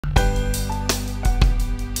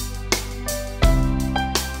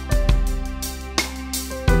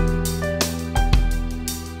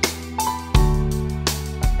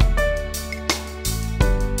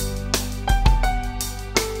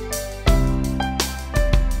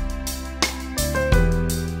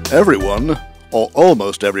Everyone, or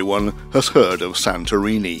almost everyone, has heard of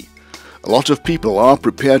Santorini. A lot of people are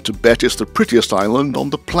prepared to bet it's the prettiest island on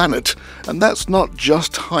the planet, and that's not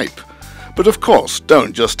just hype. But of course,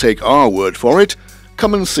 don't just take our word for it.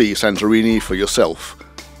 Come and see Santorini for yourself,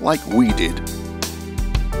 like we did.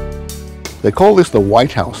 They call this the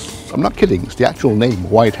White House. I'm not kidding, it's the actual name,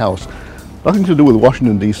 White House. Nothing to do with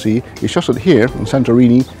Washington, D.C. It's just that here, in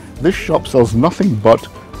Santorini, this shop sells nothing but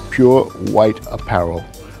pure white apparel.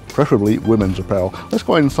 Preferably women's apparel. Let's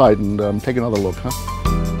go inside and take another look, huh?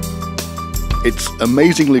 It's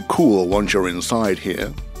amazingly cool once you're inside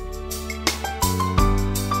here.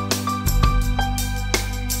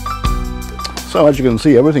 So as you can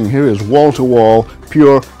see, everything here is wall-to-wall,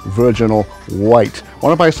 pure virginal white.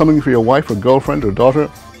 Want to buy something for your wife or girlfriend or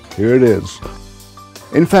daughter? Here it is.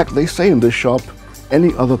 In fact, they say in this shop,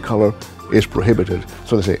 any other color is prohibited.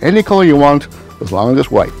 So they say, any color you want, as long as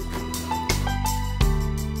it's white.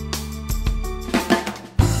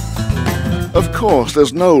 Of course,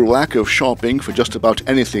 there's no lack of shopping for just about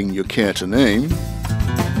anything you care to name.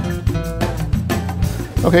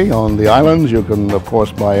 Okay, on the islands you can of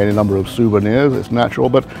course buy any number of souvenirs, it's natural,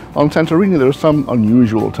 but on Santorini there are some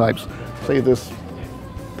unusual types. Say this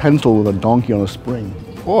pencil with a donkey on a spring,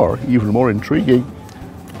 or even more intriguing,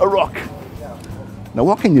 a rock. Now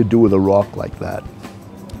what can you do with a rock like that?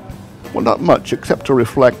 Well, not much, except to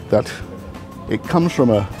reflect that it comes from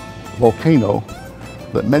a volcano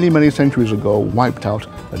that many, many centuries ago wiped out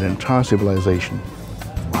an entire civilization.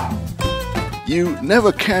 Wow. You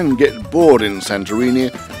never can get bored in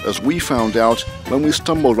Santorini, as we found out when we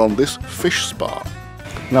stumbled on this fish spa.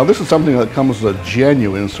 Now this is something that comes as a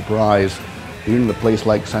genuine surprise being in a place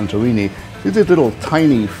like Santorini. These little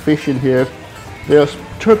tiny fish in here. They're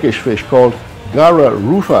Turkish fish called gara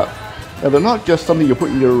rufa. Now they're not just something you put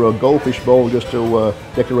in your goldfish bowl just to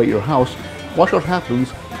decorate your house. Watch what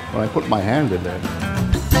happens when I put my hand in there.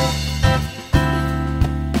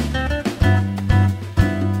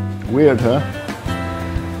 Weird, huh?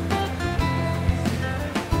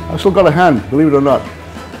 I've still got a hand, believe it or not.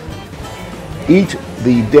 Eat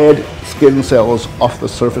the dead skin cells off the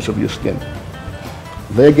surface of your skin.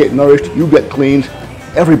 They get nourished, you get cleaned,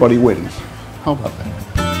 everybody wins. How about that?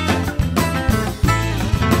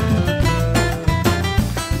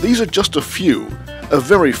 These are just a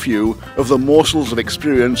very few of the morsels of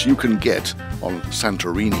experience you can get on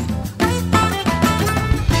Santorini.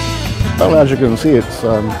 Well, as you can see, it's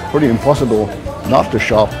pretty impossible not to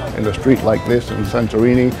shop in a street like this in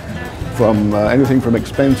Santorini, from anything from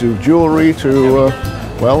expensive jewelry to,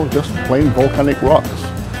 well, just plain volcanic rocks.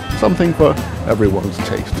 Something for everyone's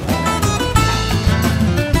taste.